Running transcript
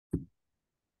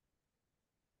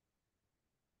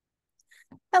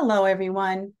Hello,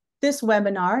 everyone. This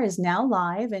webinar is now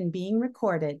live and being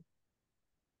recorded.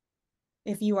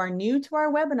 If you are new to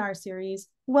our webinar series,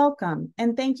 welcome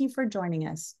and thank you for joining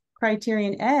us.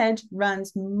 Criterion Edge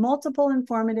runs multiple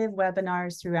informative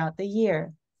webinars throughout the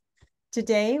year.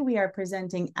 Today, we are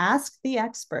presenting Ask the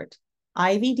Expert,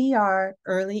 IVDR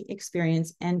Early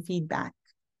Experience and Feedback.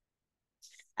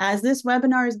 As this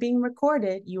webinar is being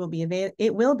recorded,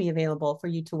 it will be available for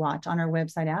you to watch on our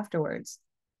website afterwards.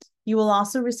 You will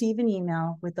also receive an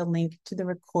email with a link to the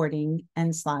recording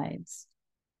and slides.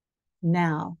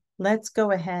 Now, let's go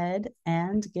ahead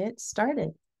and get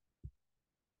started.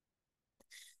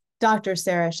 Dr.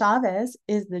 Sarah Chavez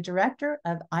is the Director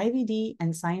of IVD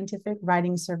and Scientific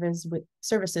Writing Services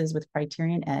with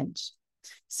Criterion Edge.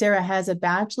 Sarah has a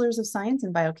Bachelor's of Science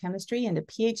in Biochemistry and a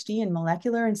PhD in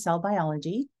Molecular and Cell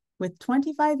Biology, with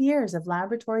 25 years of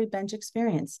laboratory bench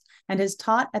experience, and has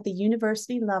taught at the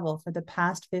university level for the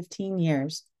past 15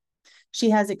 years.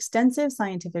 She has extensive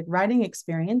scientific writing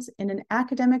experience in an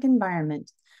academic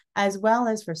environment, as well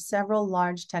as for several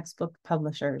large textbook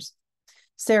publishers.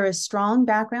 Sarah's strong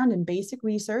background in basic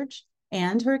research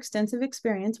and her extensive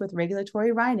experience with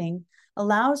regulatory writing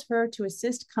allows her to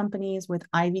assist companies with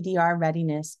IVDR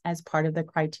readiness as part of the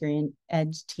Criterion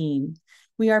Edge team.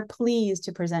 We are pleased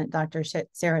to present Dr.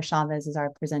 Sarah Chavez as our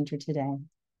presenter today.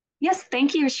 Yes,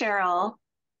 thank you, Cheryl.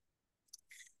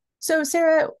 So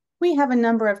Sarah, we have a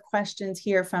number of questions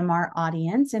here from our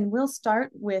audience, and we'll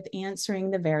start with answering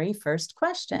the very first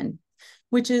question,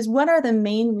 which is, what are the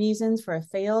main reasons for a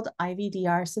failed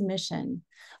IVDR submission?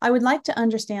 I would like to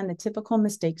understand the typical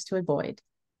mistakes to avoid.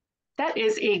 That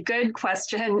is a good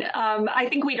question. I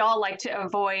think we'd all like to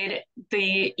avoid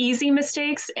the easy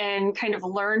mistakes and kind of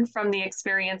learn from the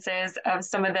experiences of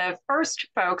some of the first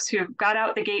folks who got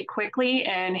out the gate quickly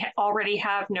and already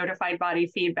have notified body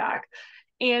feedback.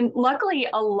 And luckily,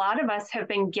 a lot of us have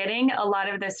been getting a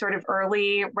lot of this sort of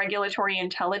early regulatory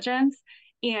intelligence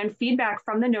and feedback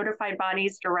from the notified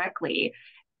bodies directly.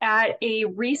 At a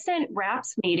recent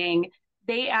RAPS meeting,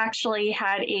 they actually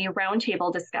had a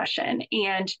roundtable discussion,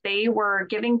 and they were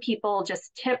giving people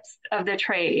just tips of the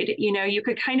trade. You know, you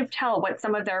could kind of tell what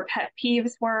some of their pet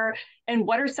peeves were and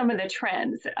what are some of the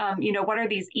trends. What are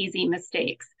these easy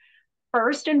mistakes?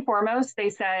 First and foremost,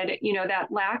 they said, that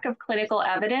lack of clinical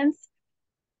evidence,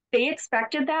 they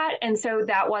expected that, and so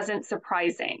that wasn't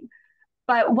surprising.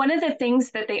 But one of the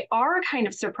things that they are kind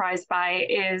of surprised by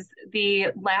is the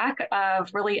lack of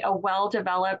really a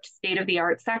well-developed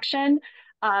state-of-the-art section,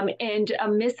 and a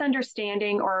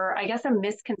misunderstanding, or I guess a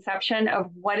misconception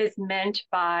of what is meant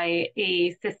by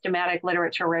a systematic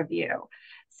literature review.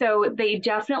 So they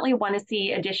definitely want to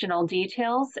see additional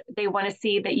details. They want to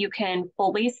see that you can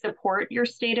fully support your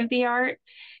state-of-the-art.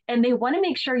 And they want to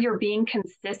make sure you're being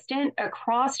consistent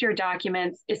across your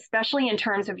documents, especially in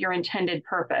terms of your intended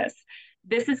purpose.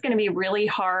 This is going to be really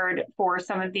hard for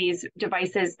some of these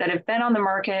devices that have been on the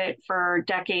market for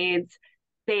decades.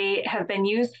 They have been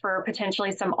used for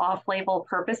potentially some off-label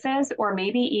purposes, or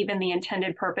maybe even the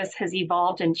intended purpose has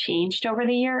evolved and changed over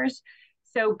the years.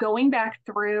 So going back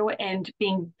through and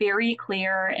being very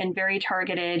clear and very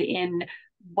targeted in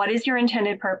what is your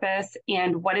intended purpose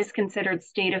and what is considered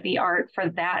state-of-the-art for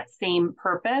that same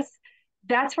purpose,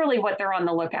 that's really what they're on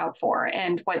the lookout for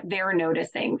and what they're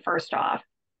noticing first off.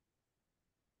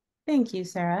 Thank you,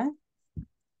 Sarah.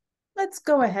 Let's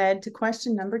go ahead to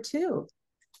question number 2.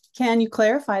 Can you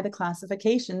clarify the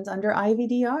classifications under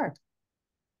IVDR?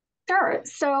 Sure.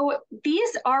 So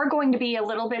these are going to be a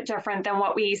little bit different than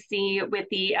what we see with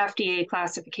the FDA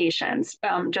classifications,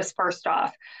 just first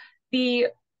off. The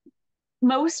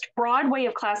most broad way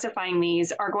of classifying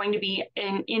these are going to be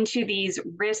into these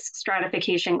risk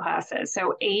stratification classes.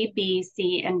 So A, B,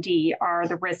 C, and D are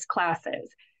the risk classes.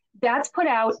 That's put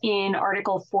out in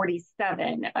Article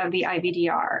 47 of the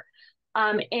IVDR.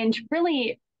 And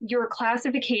really, your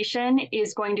classification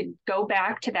is going to go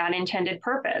back to that intended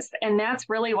purpose. And that's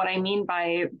really what I mean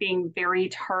by being very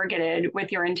targeted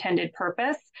with your intended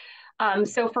purpose.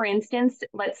 So for instance,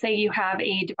 let's say you have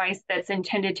a device that's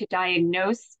intended to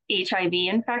diagnose HIV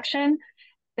infection.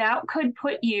 That could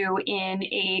put you in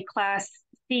a class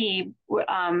C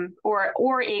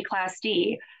or a class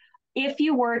D. If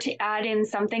you were to add in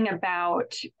something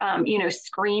about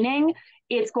screening,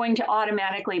 it's going to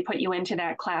automatically put you into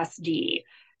that class D.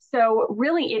 So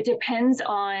really, it depends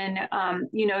on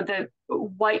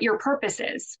what your purpose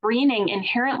is. Screening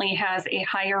inherently has a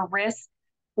higher risk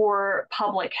for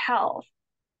public health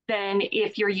than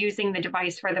if you're using the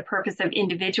device for the purpose of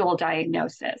individual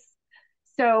diagnosis.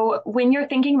 So when you're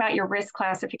thinking about your risk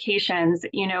classifications,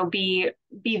 be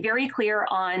very clear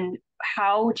on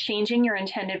how changing your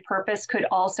intended purpose could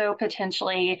also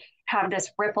potentially have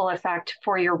this ripple effect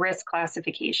for your risk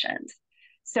classifications.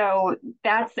 So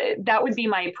that would be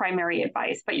my primary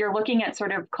advice. But you're looking at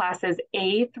sort of classes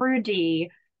A through D.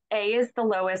 A is the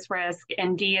lowest risk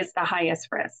and D is the highest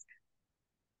risk.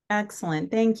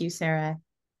 Excellent. Thank you, Sarah.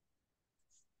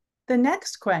 The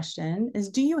next question is,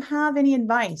 do you have any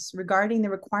advice regarding the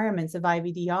requirements of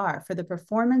IVDR for the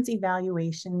Performance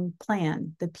Evaluation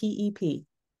Plan, the PEP?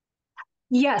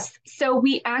 Yes, so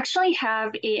we actually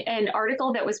have an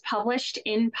article that was published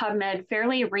in PubMed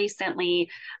fairly recently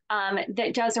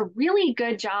that does a really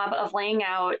good job of laying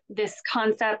out this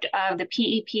concept of the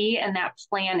PEP and that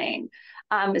planning.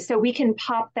 So we can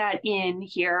pop that in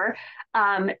here.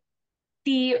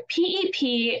 The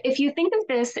PEP, if you think of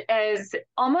this as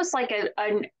almost like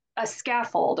a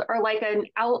scaffold or like an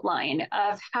outline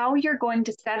of how you're going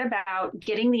to set about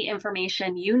getting the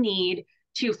information you need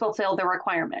to fulfill the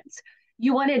requirements.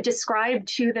 You want to describe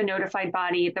to the notified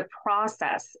body the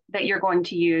process that you're going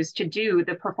to use to do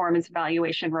the performance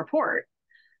evaluation report.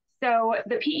 So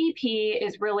the PEP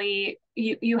is really,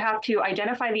 you have to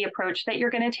identify the approach that you're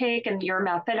going to take and your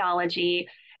methodology,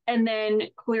 and then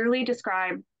clearly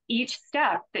describe each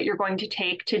step that you're going to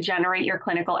take to generate your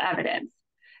clinical evidence.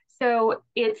 So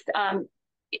it's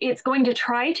going to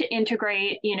try to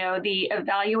integrate, the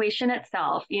evaluation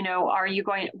itself.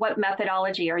 What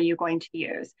methodology are you going to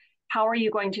use? How are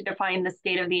you going to define the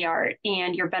state of the art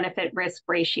and your benefit risk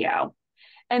ratio?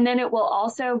 And then it will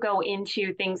also go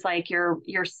into things like your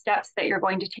steps that you're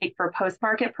going to take for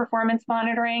post-market performance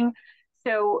monitoring.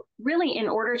 So really, in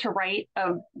order to write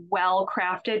a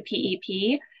well-crafted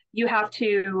PEP, you have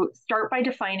to start by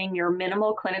defining your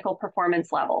minimal clinical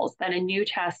performance levels that a new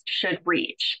test should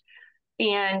reach.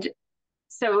 And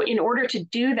so in order to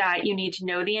do that, you need to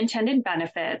know the intended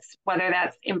benefits, whether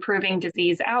that's improving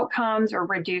disease outcomes or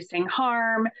reducing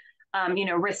harm,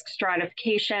 risk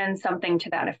stratification, something to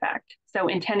that effect. So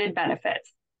intended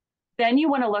benefits. Then you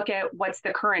want to look at what's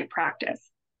the current practice.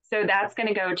 So that's going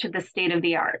to go to the state of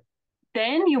the art.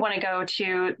 Then you want to go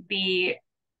to the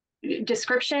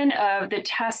description of the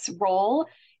test's role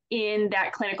in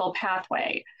that clinical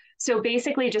pathway. So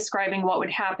basically describing what would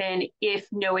happen if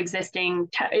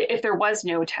if there was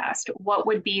no test, what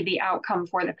would be the outcome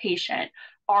for the patient?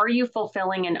 Are you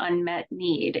fulfilling an unmet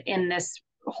need in this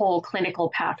whole clinical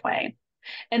pathway?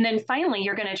 And then finally,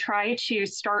 you're going to try to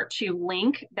start to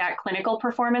link that clinical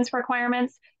performance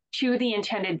requirements to the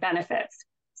intended benefits.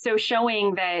 So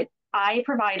showing that I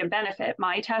provide a benefit,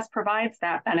 my test provides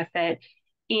that benefit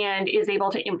and is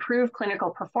able to improve clinical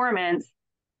performance.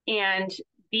 And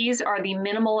these are the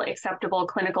minimal acceptable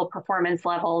clinical performance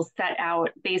levels set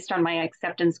out based on my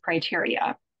acceptance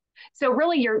criteria. So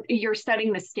really you're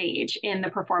setting the stage in the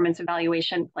performance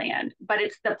evaluation plan, but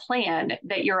it's the plan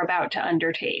that you're about to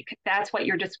undertake. That's what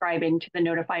you're describing to the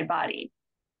notified body.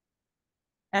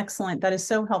 Excellent. That is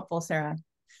so helpful, Sarah.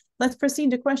 Let's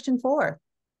proceed to question 4.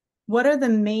 What are the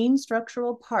main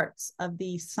structural parts of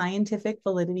the scientific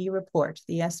validity report,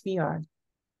 the SVR?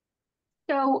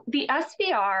 So the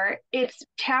SVR, it's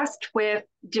tasked with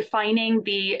defining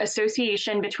the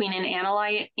association between an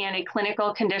analyte and a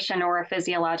clinical condition or a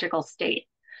physiological state.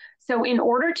 So in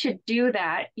order to do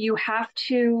that, you have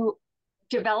to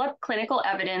develop clinical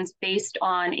evidence based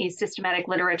on a systematic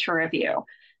literature review.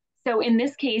 So in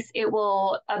this case, it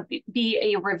will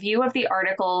be a review of the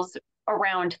articles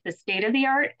around the state of the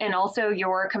art and also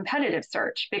your competitive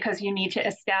search, because you need to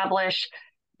establish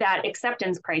that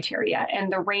acceptance criteria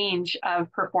and the range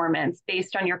of performance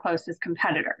based on your closest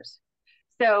competitors.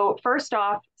 So first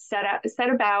off, set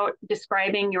about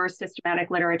describing your systematic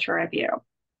literature review.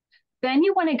 Then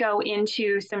you want to go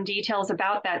into some details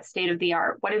about that state of the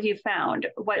art. What have you found?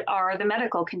 What are the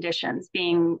medical conditions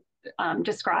being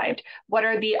described? What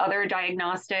are the other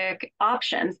diagnostic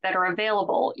options that are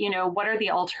available? What are the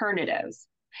alternatives?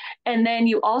 And then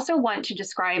you also want to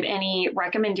describe any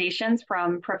recommendations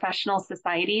from professional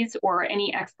societies or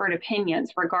any expert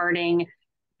opinions regarding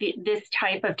this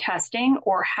type of testing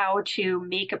or how to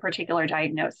make a particular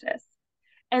diagnosis.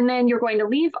 And then you're going to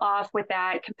leave off with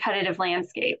that competitive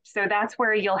landscape. So that's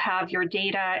where you'll have your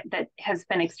data that has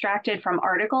been extracted from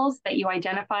articles that you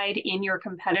identified in your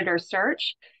competitor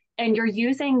search. And you're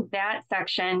using that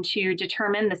section to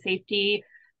determine the safety,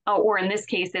 or in this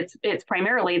case, it's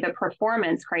primarily the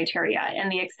performance criteria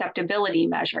and the acceptability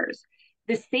measures.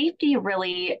 The safety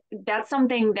really, that's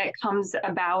something that comes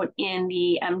about in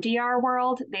the MDR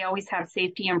world. They always have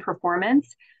safety and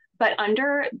performance, but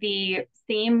under the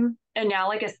same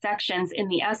analogous sections in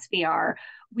the SVR,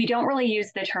 we don't really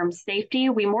use the term safety.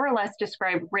 We more or less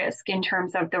describe risk in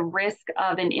terms of the risk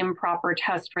of an improper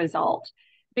test result.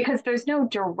 because there's no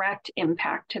direct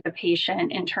impact to the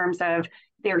patient in terms of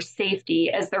their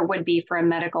safety as there would be for a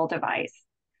medical device.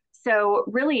 So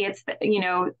really it's,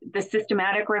 the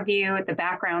systematic review, the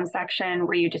background section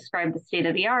where you describe the state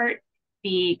of the art,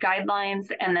 the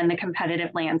guidelines, and then the competitive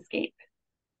landscape.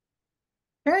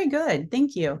 Very good.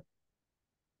 Thank you.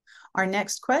 Our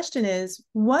next question is,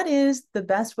 what is the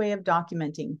best way of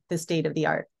documenting the state of the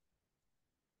art?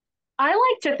 I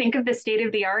like to think of the state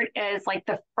of the art as like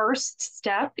the first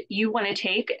step you want to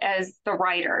take as the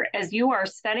writer, as you are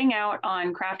setting out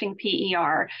on crafting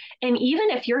PER. And even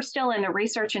if you're still in the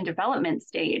research and development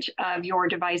stage of your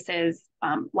device's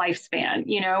lifespan,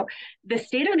 the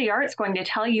state of the art is going to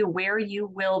tell you where you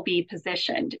will be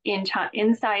positioned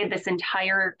inside this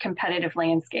entire competitive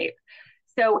landscape.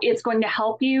 So it's going to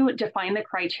help you define the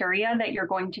criteria that you're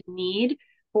going to need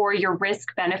for your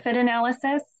risk benefit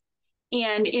analysis.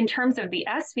 And in terms of the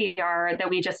SVR that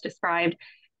we just described,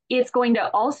 it's going to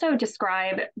also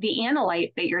describe the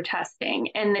analyte that you're testing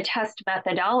and the test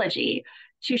methodology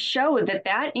to show that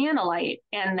that analyte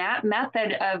and that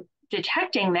method of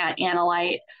detecting that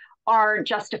analyte are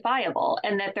justifiable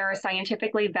and that they're a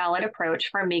scientifically valid approach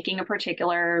for making a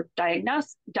particular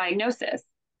diagnosis.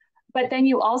 But then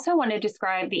you also want to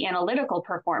describe the analytical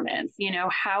performance.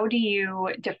 How do you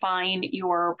define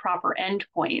your proper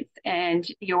endpoints and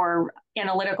your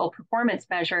analytical performance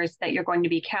measures that you're going to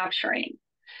be capturing?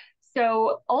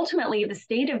 So ultimately, the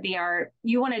state of the art,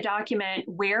 you want to document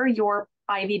where your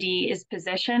IVD is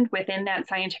positioned within that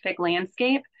scientific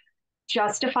landscape,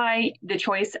 justify the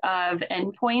choice of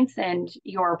endpoints and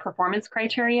your performance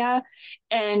criteria,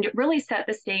 and really set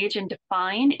the stage and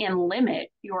define and limit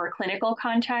your clinical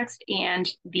context and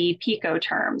the PICO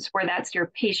terms, where that's your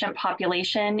patient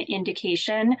population,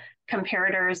 indication,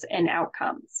 comparators, and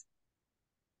outcomes.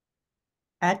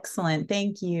 Excellent.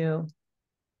 Thank you.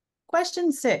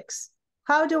 Question 6.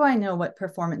 How do I know what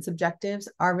performance objectives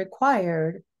are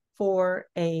required for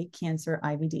a cancer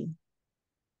IVD?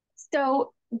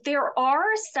 So there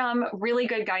are some really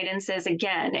good guidances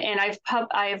again, and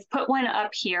I've put one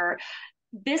up here.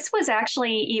 This was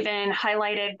actually even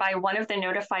highlighted by one of the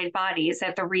notified bodies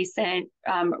at the recent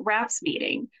RAPS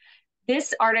meeting.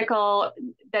 This article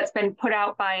that's been put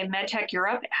out by MedTech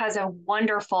Europe has a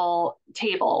wonderful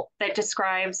table that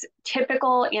describes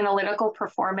typical analytical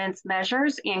performance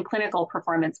measures and clinical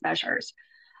performance measures.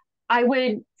 I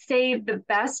would say the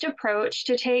best approach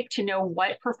to take to know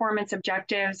what performance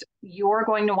objectives you're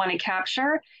going to want to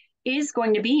capture is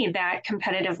going to be that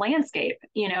competitive landscape,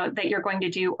 that you're going to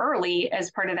do early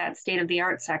as part of that state of the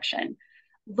art section.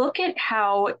 Look at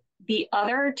how the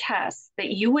other tests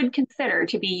that you would consider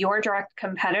to be your direct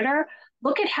competitor,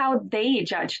 look at how they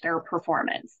judge their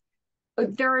performance.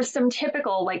 There are some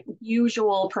typical,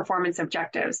 usual performance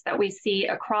objectives that we see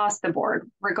across the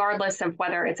board, regardless of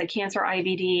whether it's a cancer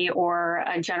IVD or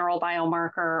a general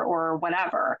biomarker or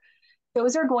whatever.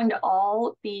 Those are going to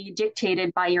all be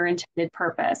dictated by your intended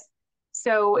purpose.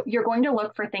 So you're going to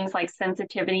look for things like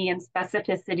sensitivity and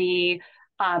specificity,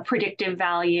 predictive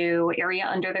value, area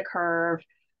under the curve.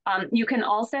 You can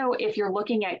also, if you're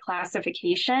looking at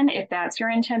classification, if that's your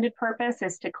intended purpose,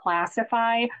 is to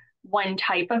classify one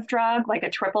type of drug, like a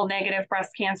triple negative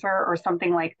breast cancer or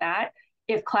something like that.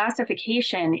 If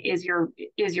classification is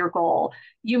your goal,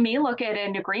 you may look at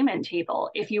an agreement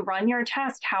table. If you run your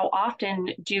test, how often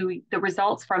do the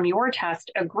results from your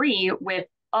test agree with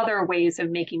other ways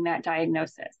of making that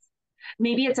diagnosis?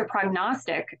 Maybe it's a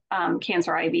prognostic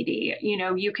cancer IVD.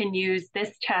 You can use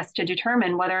this test to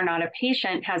determine whether or not a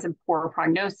patient has a poor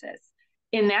prognosis.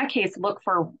 In that case, look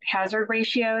for hazard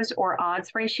ratios or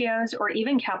odds ratios or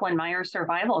even Kaplan-Meier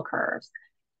survival curves.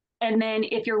 And then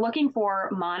if you're looking for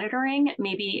monitoring,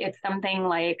 maybe it's something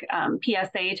like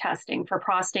PSA testing for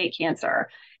prostate cancer.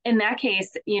 In that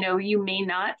case, you may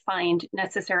not find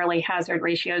necessarily hazard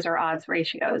ratios or odds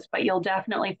ratios, but you'll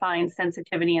definitely find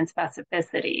sensitivity and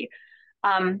specificity.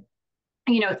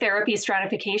 Therapy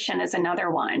stratification is another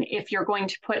one. If you're going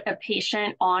to put a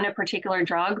patient on a particular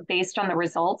drug based on the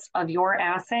results of your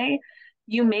assay,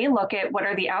 you may look at what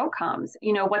are the outcomes.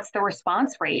 What's the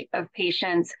response rate of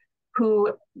patients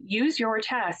who use your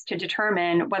test to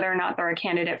determine whether or not they're a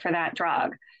candidate for that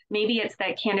drug. Maybe it's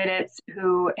that candidates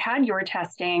who had your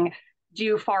testing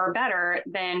do far better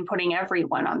than putting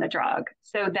everyone on the drug.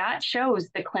 So that shows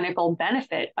the clinical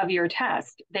benefit of your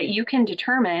test, that you can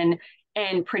determine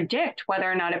and predict whether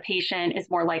or not a patient is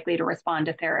more likely to respond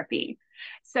to therapy.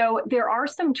 So there are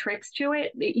some tricks to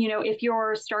it. If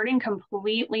you're starting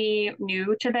completely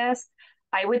new to this,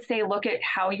 I would say look at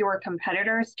how your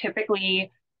competitors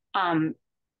typically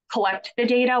collect the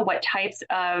data, what types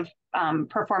of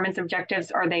performance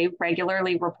objectives are they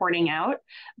regularly reporting out,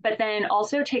 but then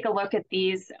also take a look at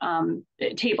these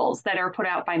tables that are put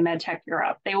out by MedTech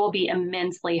Europe. They will be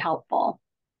immensely helpful.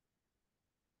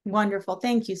 Wonderful.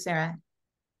 Thank you, Sarah.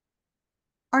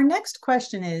 Our next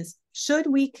question is, should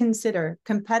we consider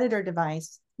competitor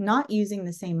device not using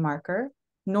the same marker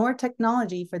nor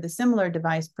technology for the similar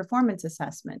device performance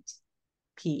assessment,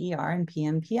 PER and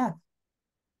PMPF?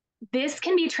 This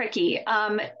can be tricky.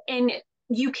 And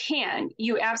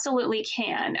you absolutely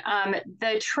can.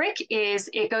 The trick is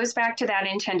it goes back to that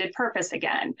intended purpose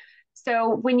again.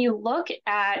 So when you look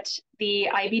at the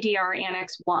IVDR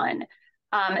Annex 1,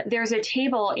 there's a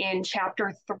table in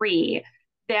Chapter 3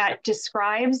 that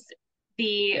describes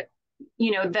the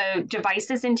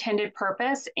device's intended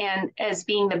purpose and as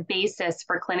being the basis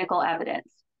for clinical evidence.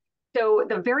 So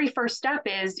the very first step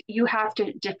is you have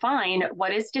to define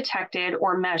what is detected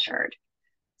or measured.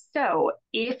 So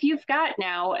if you've got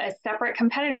now a separate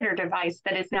competitor device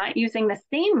that is not using the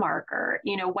same marker,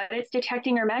 what it's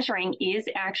detecting or measuring is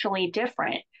actually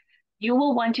different. You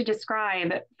will want to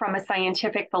describe from a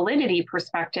scientific validity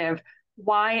perspective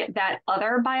why that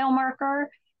other biomarker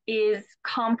is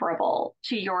comparable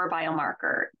to your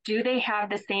biomarker. Do they have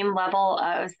the same level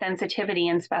of sensitivity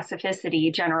and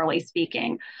specificity, generally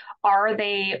speaking?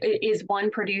 Is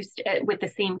one produced with the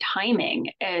same timing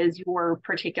as your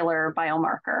particular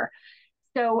biomarker?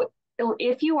 So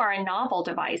if you are a novel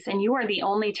device and you are the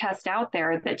only test out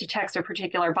there that detects a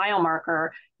particular biomarker,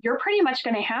 you're pretty much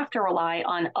going to have to rely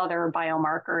on other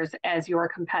biomarkers as your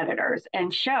competitors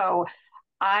and show,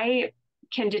 I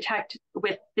can detect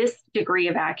with this degree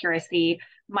of accuracy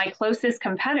my closest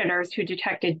competitors who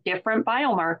detect a different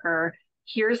biomarker.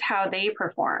 Here's how they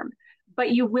perform.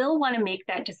 But you will want to make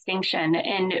that distinction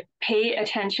and pay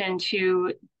attention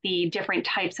to the different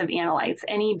types of analytes.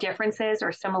 Any differences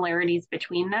or similarities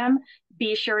between them,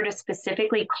 be sure to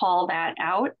specifically call that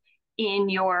out in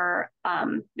your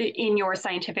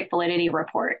scientific validity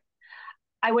report.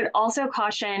 I would also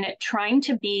caution trying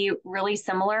to be really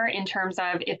similar in terms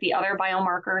of if the other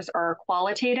biomarkers are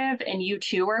qualitative and you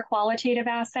too are qualitative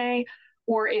assay,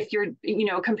 or if you're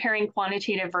comparing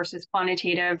quantitative versus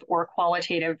quantitative or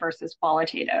qualitative versus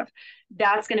qualitative.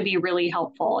 That's going to be really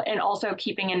helpful. And also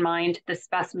keeping in mind the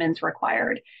specimens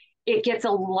required. It gets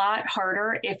a lot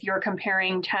harder if you're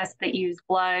comparing tests that use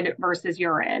blood versus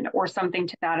urine or something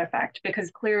to that effect,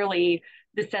 because clearly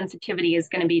the sensitivity is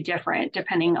going to be different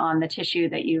depending on the tissue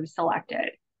that you've selected.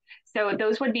 So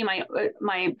those would be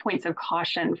my points of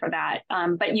caution for that.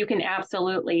 But you can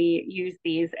absolutely use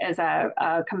these as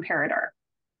a comparator.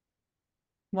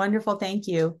 Wonderful, thank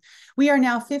you. We are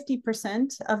now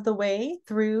 50% of the way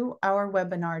through our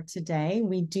webinar today.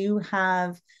 We do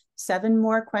have 7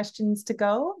 more questions to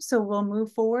go, so we'll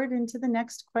move forward into the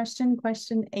next question,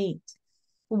 question 8.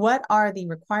 What are the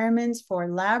requirements for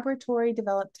laboratory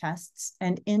developed tests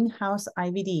and in-house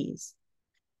IVDs?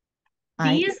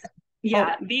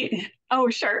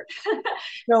 Sure.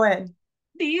 Go ahead.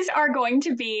 These are going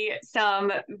to be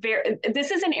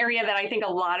this is an area that I think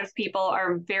a lot of people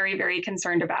are very, very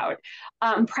concerned about,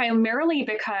 primarily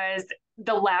because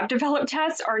the lab developed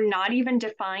tests are not even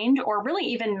defined or really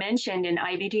even mentioned in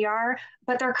IVDR,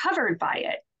 but they're covered by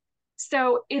it.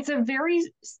 So it's a very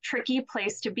tricky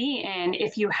place to be in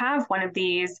if you have one of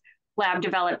these lab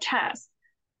developed tests.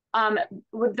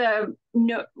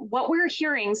 What we're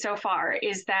hearing so far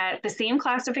is that the same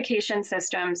classification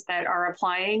systems that are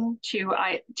applying to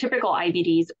typical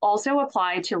IVDs also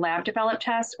apply to lab developed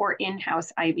tests or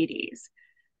in-house IVDs.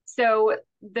 So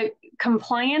the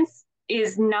compliance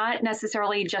is not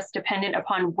necessarily just dependent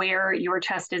upon where your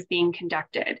test is being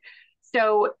conducted.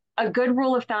 So a good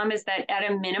rule of thumb is that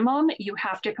at a minimum, you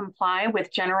have to comply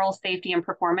with general safety and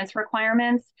performance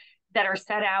requirements that are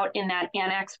set out in that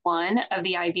Annex 1 of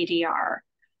the IVDR.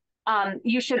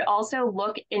 You should also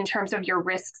look in terms of your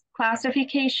risk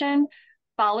classification,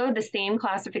 follow the same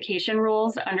classification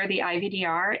rules under the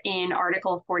IVDR in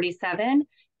Article 47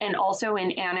 and also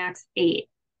in Annex 8.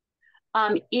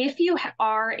 If you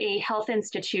are a health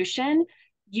institution,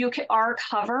 you are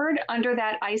covered under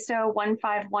that ISO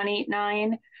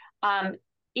 15189.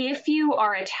 If you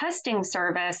are a testing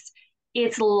service,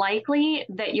 it's likely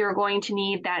that you're going to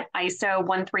need that ISO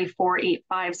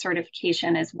 13485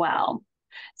 certification as well.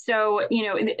 So,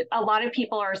 a lot of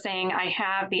people are saying, I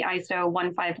have the ISO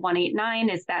 15189,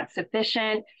 is that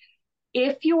sufficient?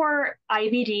 If your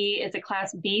IVD is a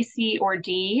class B, C, or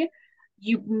D,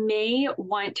 you may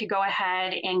want to go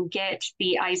ahead and get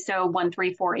the ISO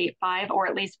 13485, or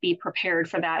at least be prepared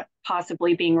for that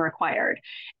possibly being required.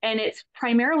 And it's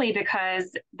primarily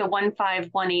because the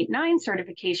 15189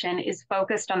 certification is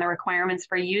focused on the requirements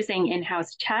for using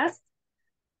in-house tests,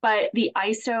 but the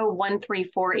ISO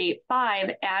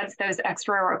 13485 adds those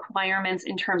extra requirements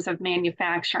in terms of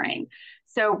manufacturing.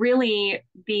 So really,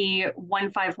 the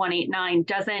 15189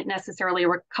 doesn't necessarily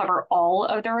cover all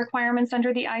of the requirements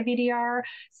under the IVDR.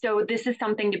 So this is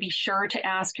something to be sure to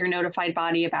ask your notified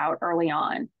body about early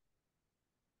on.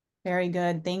 Very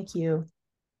good. Thank you.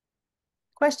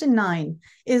 Question 9.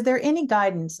 Is there any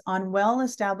guidance on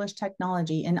well-established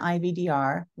technology in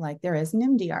IVDR like there is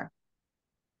in MDR?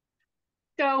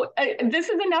 So this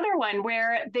is another one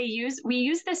where we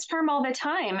use this term all the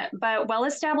time, but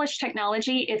well-established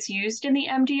technology, it's used in the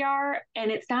MDR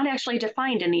and it's not actually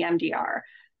defined in the MDR.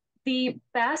 The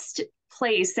best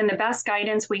place and the best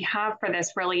guidance we have for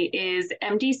this really is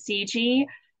MDCG.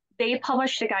 They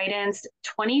published the guidance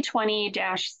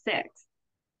 2020-6,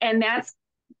 and that's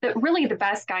really the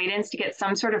best guidance to get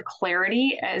some sort of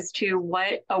clarity as to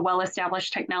what a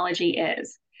well-established technology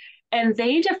is. And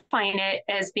they define it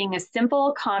as being a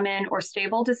simple, common, or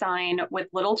stable design with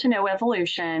little to no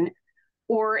evolution,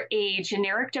 or a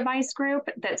generic device group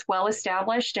that's well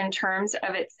established in terms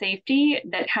of its safety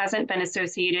that hasn't been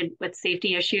associated with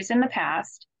safety issues in the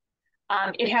past.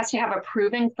 It has to have a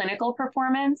proven clinical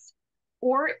performance,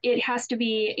 or it has to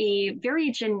be a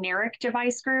very generic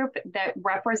device group that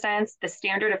represents the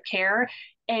standard of care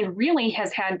and really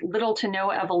has had little to no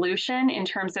evolution in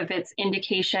terms of its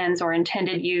indications or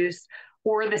intended use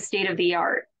or the state of the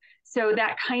art. So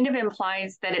that kind of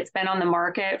implies that it's been on the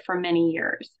market for many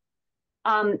years.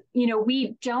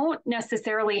 We don't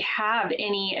necessarily have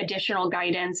any additional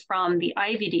guidance from the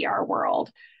IVDR world,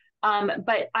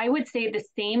 but I would say the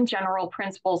same general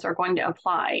principles are going to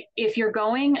apply. If you're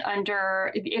going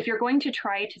to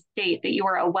try to state that you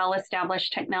are a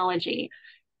well-established technology,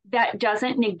 that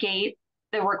doesn't negate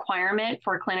the requirement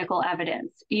for clinical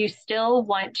evidence. You still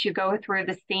want to go through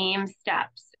the same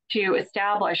steps to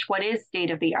establish what is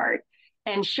state of the art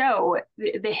and show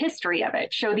the history of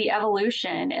it, show the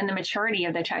evolution and the maturity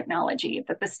of the technology,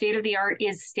 that the state of the art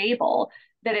is stable,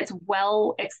 that it's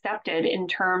well accepted in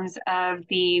terms of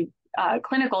the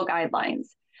clinical guidelines.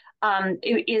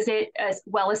 Is it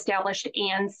well established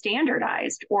and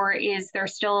standardized, or is there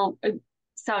still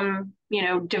some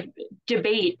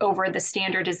debate over the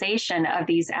standardization of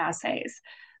these assays?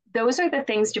 Those are the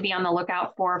things to be on the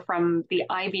lookout for from the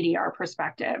IVDR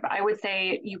perspective. I would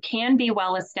say you can be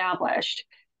well established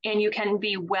and you can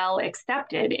be well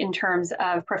accepted in terms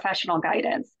of professional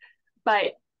guidance,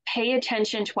 but pay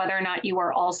attention to whether or not you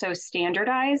are also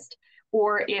standardized,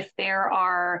 or if there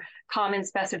are common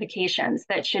specifications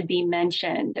that should be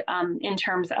mentioned in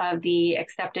terms of the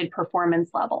accepted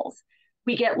performance levels.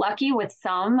 We get lucky with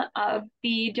some of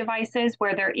the devices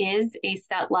where there is a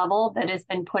set level that has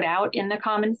been put out in the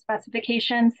common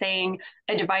specification saying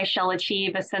a device shall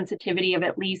achieve a sensitivity of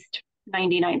at least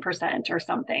 99% or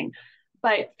something.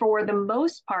 But for the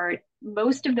most part,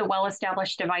 most of the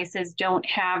well-established devices don't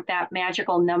have that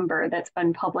magical number that's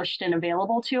been published and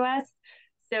available to us.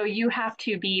 So you have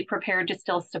to be prepared to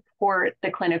still support the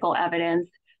clinical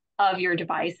evidence of your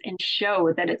device and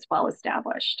show that it's well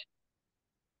established.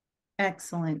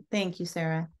 Excellent. Thank you,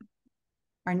 Sarah.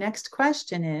 Our next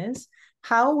question is,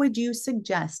 how would you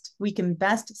suggest we can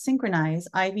best synchronize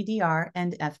IVDR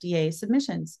and FDA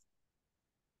submissions?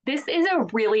 This is a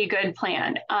really good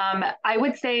plan. I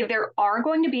would say there are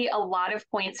going to be a lot of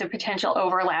points of potential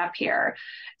overlap here.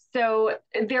 But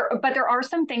there are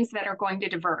some things that are going to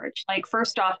diverge. Like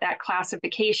first off, that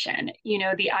classification,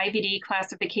 the IVD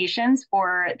classifications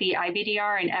for the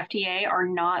IVDR and FDA are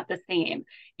not the same.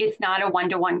 It's not a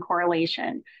one-to-one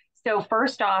correlation. So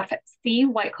first off, see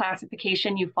what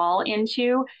classification you fall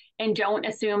into and don't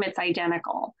assume it's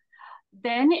identical.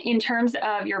 Then in terms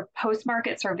of your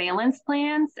post-market surveillance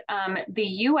plans, the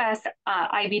US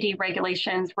IVD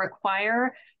regulations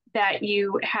require that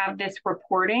you have this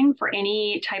reporting for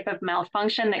any type of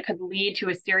malfunction that could lead to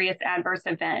a serious adverse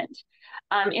event.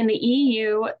 In the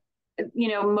EU,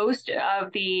 most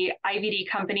of the IVD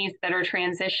companies that are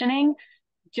transitioning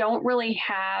don't really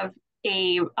have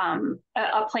a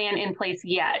plan in place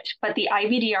yet, but the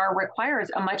IVDR requires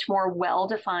a much more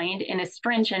well-defined and a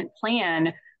stringent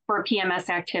plan for PMS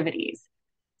activities.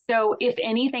 So if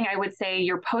anything, I would say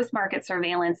your post-market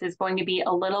surveillance is going to be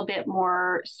a little bit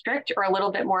more strict or a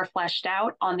little bit more fleshed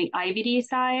out on the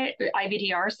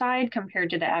IVDR side compared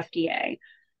to the FDA.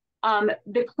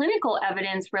 The clinical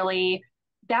evidence really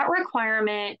That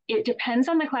requirement, it depends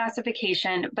on the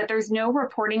classification, but there's no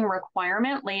reporting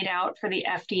requirement laid out for the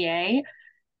FDA.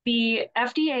 The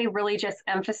FDA really just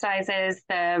emphasizes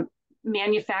the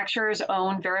manufacturer's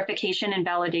own verification and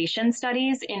validation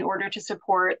studies in order to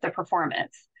support the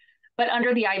performance. But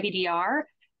under the IVDR,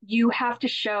 you have to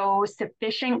show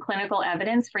sufficient clinical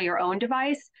evidence for your own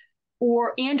device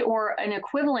or an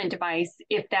equivalent device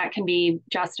if that can be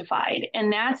justified.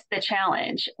 And that's the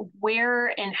challenge.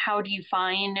 Where and how do you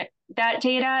find that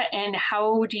data, and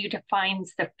how do you define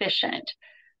sufficient?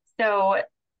 So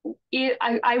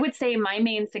I would say my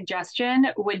main suggestion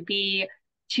would be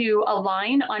to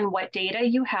align on what data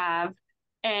you have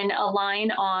and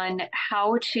align on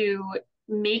how to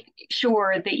make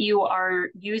sure that you are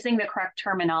using the correct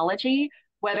terminology,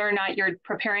 whether or not you're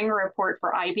preparing a report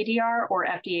for IVDR or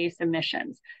FDA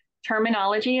submissions.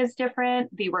 Terminology is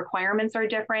different, the requirements are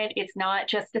different. It's not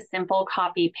just a simple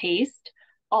copy paste,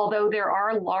 although there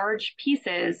are large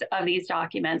pieces of these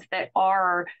documents that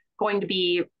are going to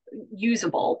be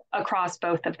usable across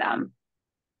both of them.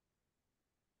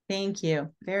 Thank you.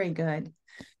 Very good.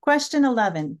 Question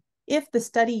 11. If the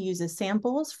study uses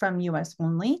samples from US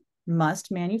only,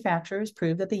 must manufacturers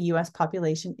prove that the US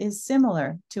population is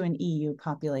similar to an EU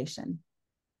population?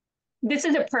 This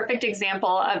is a perfect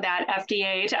example of that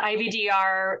FDA to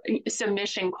IVDR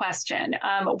submission question.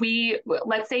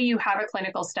 Let's say you have a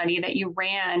clinical study that you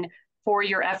ran for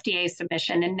your FDA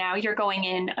submission, and now you're going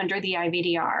in under the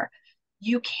IVDR.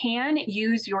 You can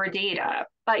use your data,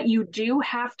 but you do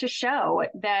have to show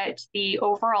that the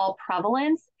overall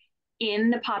prevalence in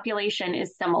the population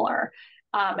is similar.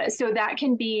 So that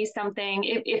can be something,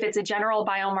 if it's a general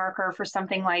biomarker for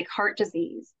something like heart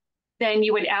disease, then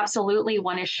you would absolutely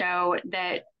want to show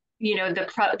that, you know,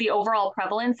 the overall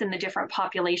prevalence in the different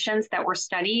populations that were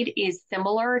studied is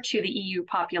similar to the EU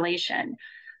population.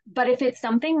 But if it's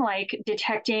something like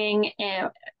detecting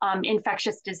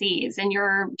infectious disease and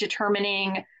you're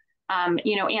determining,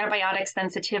 you know, antibiotic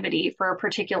sensitivity for a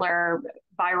particular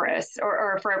virus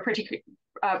or for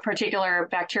a particular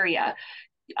bacteria,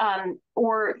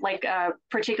 or like a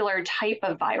particular type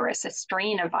of virus, a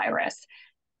strain of virus,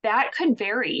 that could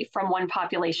vary from one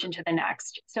population to the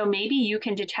next. So maybe you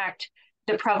can detect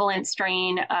the prevalent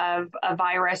strain of a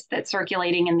virus that's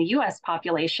circulating in the US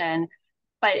population,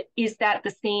 but is that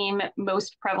the same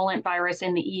most prevalent virus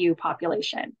in the EU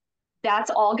population?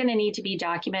 That's all going to need to be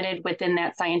documented within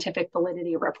that scientific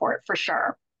validity report for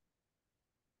sure.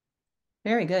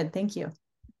 Very good. Thank you.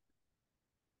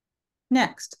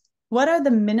 Next, what are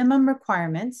the minimum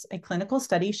requirements a clinical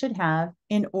study should have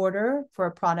in order for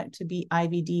a product to be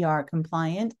IVDR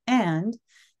compliant? And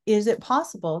is it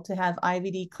possible to have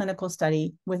IVD clinical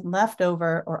study with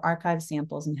leftover or archived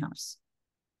samples in-house?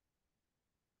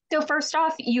 So first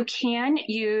off, you can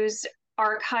use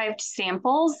archived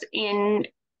samples in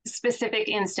specific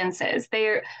instances.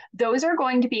 Those are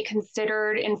going to be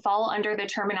considered and fall under the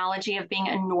terminology of being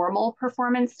a normal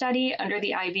performance study under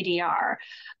the IVDR,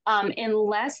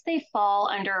 unless they fall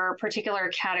under particular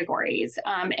categories.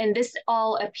 And this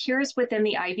all appears within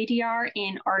the IVDR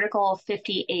in Article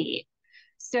 58.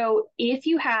 So if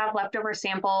you have leftover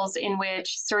samples in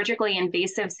which surgically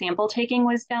invasive sample taking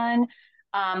was done,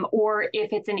 or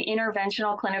if it's an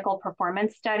interventional clinical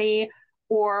performance study,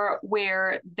 or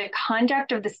where the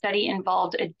conduct of the study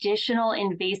involved additional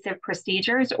invasive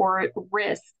procedures or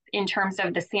risks in terms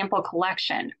of the sample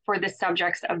collection for the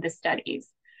subjects of the studies.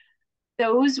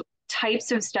 Those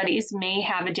types of studies may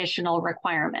have additional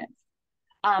requirements.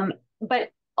 But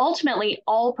ultimately,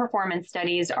 all performance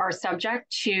studies are subject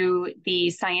to the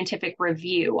scientific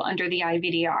review under the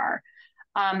IVDR.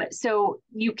 So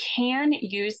you can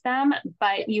use them,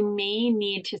 but you may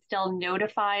need to still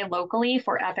notify locally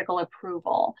for ethical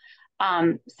approval.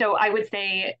 So I would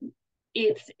say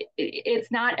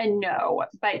it's not a no,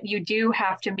 but you do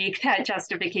have to make that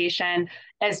justification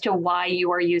as to why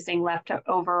you are using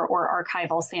leftover or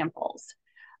archival samples.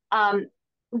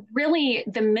 Really,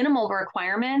 the minimal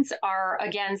requirements are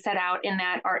again set out in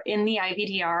the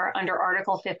IVDR under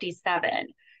Article 57.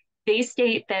 They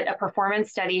state that a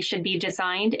performance study should be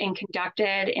designed and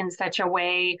conducted in such a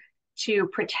way to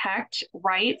protect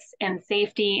rights and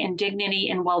safety and dignity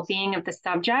and well-being of the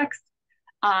subjects,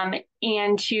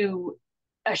 and to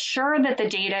assure that the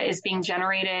data is being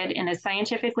generated in a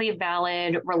scientifically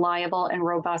valid, reliable, and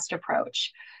robust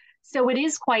approach. So it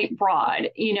is quite broad,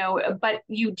 you know, but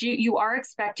you are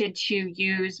expected to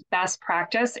use best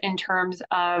practice in terms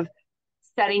of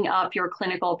setting up your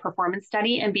clinical performance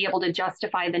study and be able to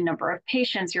justify the number of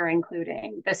patients you're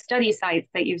including, the study sites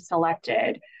that you've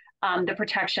selected, the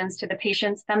protections to the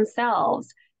patients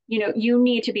themselves, you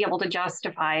need to be able to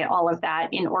justify all of that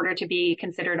in order to be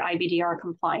considered IVDR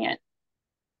compliant.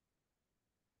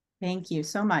 Thank you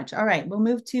so much. All right, we'll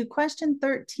move to question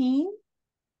 13.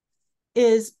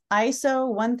 Is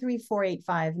ISO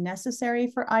 13485 necessary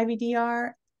for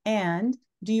IVDR? And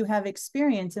do you have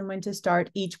experience in when to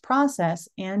start each process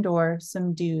and/or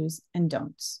some do's and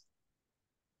don'ts?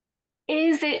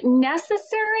 Is it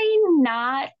necessary?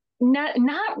 Not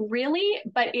really,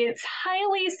 but it's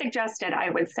highly suggested, I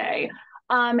would say.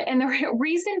 And the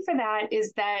reason for that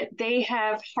is that they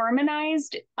have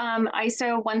harmonized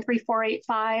ISO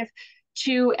 13485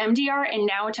 to MDR and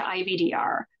now to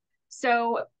IVDR.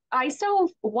 So ISO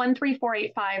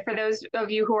 13485, for those of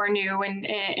you who are new and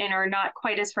are not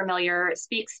quite as familiar,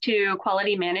 speaks to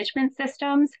quality management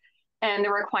systems and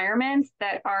the requirements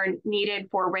that are needed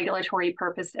for regulatory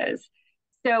purposes.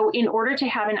 So in order to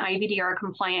have an IVDR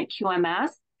compliant QMS,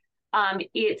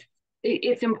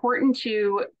 it's important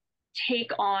to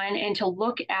take on and to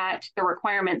look at the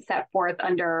requirements set forth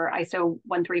under ISO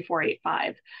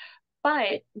 13485.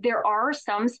 But there are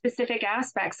some specific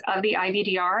aspects of the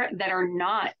IVDR that are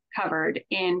not covered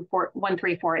in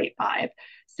 13485.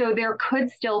 So there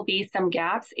could still be some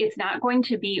gaps. It's not going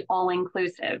to be all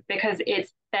inclusive because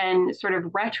it's been sort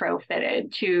of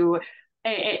retrofitted to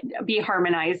be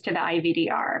harmonized to the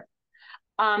IVDR.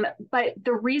 But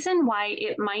the reason why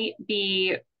it might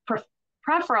be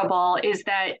preferable is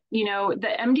that,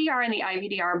 the MDR and the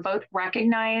IVDR both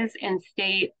recognize and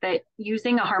state that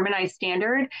using a harmonized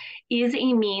standard is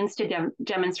a means to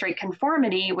demonstrate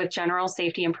conformity with general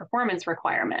safety and performance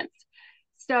requirements.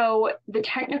 So the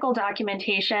technical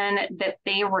documentation that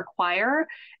they require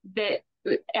that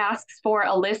asks for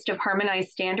a list of harmonized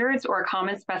standards or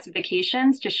common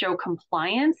specifications to show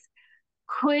compliance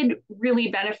could really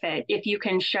benefit if you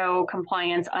can show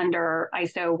compliance under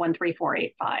ISO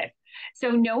 13485. So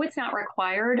no, it's not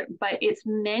required, but it's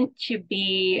meant to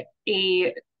be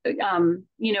a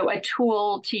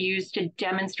tool to use to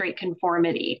demonstrate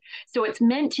conformity. So it's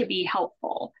meant to be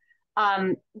helpful.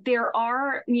 There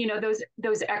are,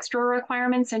 those extra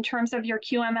requirements in terms of your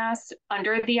QMS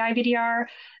under the IVDR.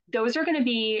 Those are going to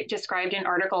be described in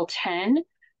Article 10.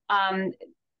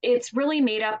 It's really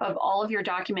made up of all of your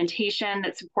documentation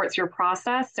that supports your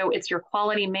process. So it's your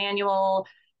quality manual,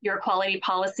 your quality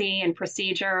policy and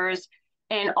procedures,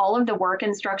 and all of the work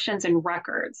instructions and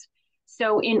records.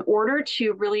 So in order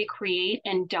to really create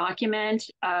and document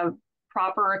a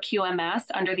proper QMS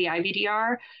under the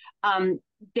IVDR,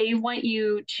 they want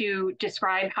you to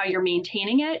describe how you're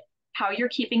maintaining it, how you're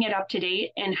keeping it up to date,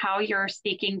 and how you're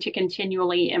seeking to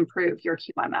continually improve your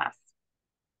QMS.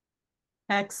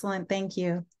 Excellent, thank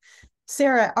you.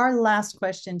 Sarah, our last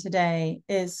question today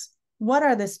is, what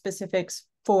are the specifics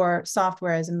for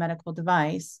software as a medical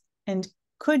device? And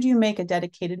could you make a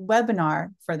dedicated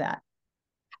webinar for that?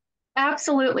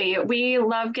 Absolutely. We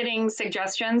love getting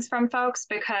suggestions from folks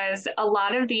because a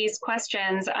lot of these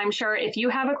questions, I'm sure if you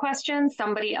have a question,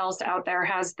 somebody else out there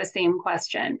has the same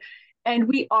question. And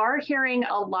we are hearing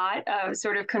a lot of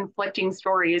sort of conflicting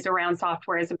stories around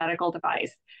software as a medical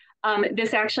device.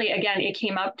 This actually, again, it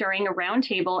came up during a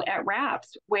roundtable at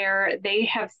RAPS where they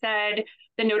have said,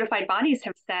 the notified bodies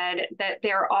have said that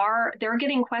they're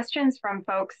getting questions from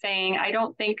folks saying, I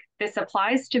don't think this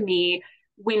applies to me,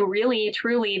 when really,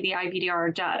 truly the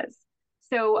IVDR does.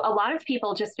 So a lot of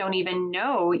people just don't even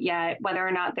know yet whether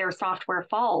or not their software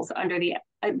falls under the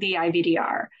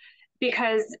IVDR,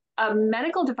 because a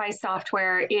medical device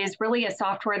software is really a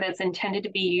software that's intended to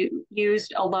be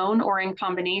used alone or in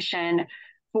combination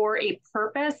for a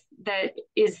purpose that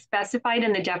is specified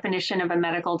in the definition of a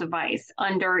medical device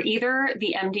under either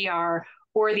the MDR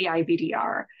or the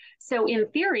IVDR. So in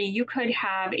theory, you could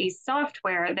have a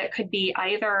software that could be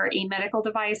either a medical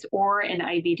device or an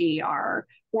IVDR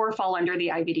or fall under the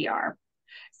IVDR.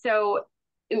 So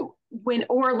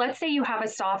or let's say you have a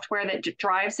software that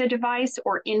drives a device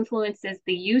or influences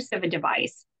the use of a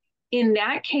device. In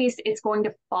that case, it's going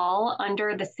to fall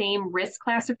under the same risk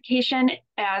classification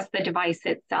as the device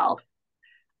itself.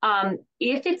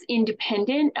 If it's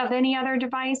independent of any other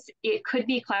device, it could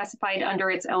be classified under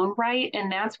its own right,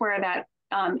 and that's where that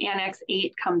Annex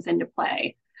 8 comes into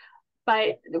play.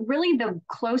 But really the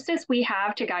closest we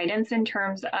have to guidance in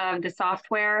terms of the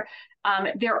software,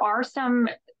 there are some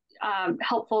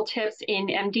helpful tips in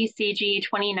MDCG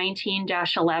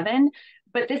 2019-11,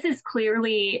 but this is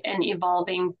clearly an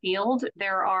evolving field.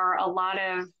 There are a lot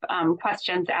of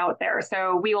questions out there.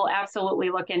 So we will absolutely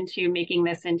look into making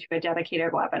this into a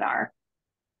dedicated webinar.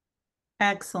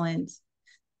 Excellent.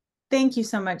 Thank you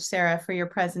so much, Sarah, for your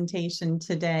presentation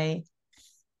today.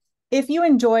 If you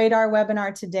enjoyed our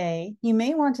webinar today, you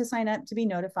may want to sign up to be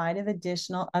notified of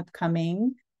additional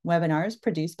upcoming webinars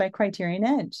produced by Criterion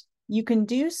Edge. You can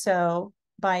do so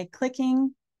by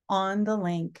clicking on the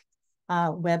link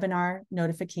webinar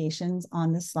notifications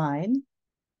on the slide.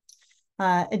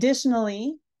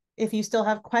 Additionally, if you still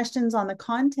have questions on the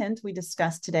content we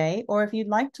discussed today, or if you'd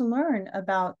like to learn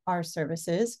about our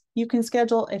services, you can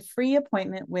schedule a free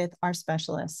appointment with our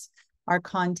specialists. Our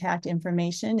contact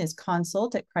information is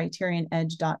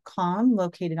consult@criterionedge.com,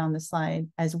 located on the slide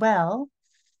as well.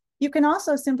 You can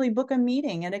also simply book a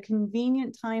meeting at a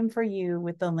convenient time for you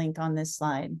with the link on this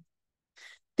slide.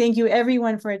 Thank you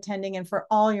everyone for attending and for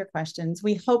all your questions.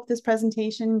 We hope this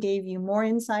presentation gave you more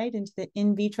insight into the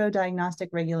in vitro diagnostic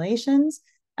regulations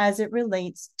as it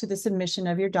relates to the submission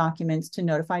of your documents to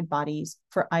notified bodies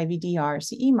for IVDR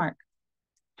CE-mark.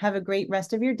 Have a great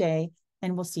rest of your day,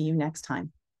 and we'll see you next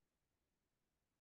time.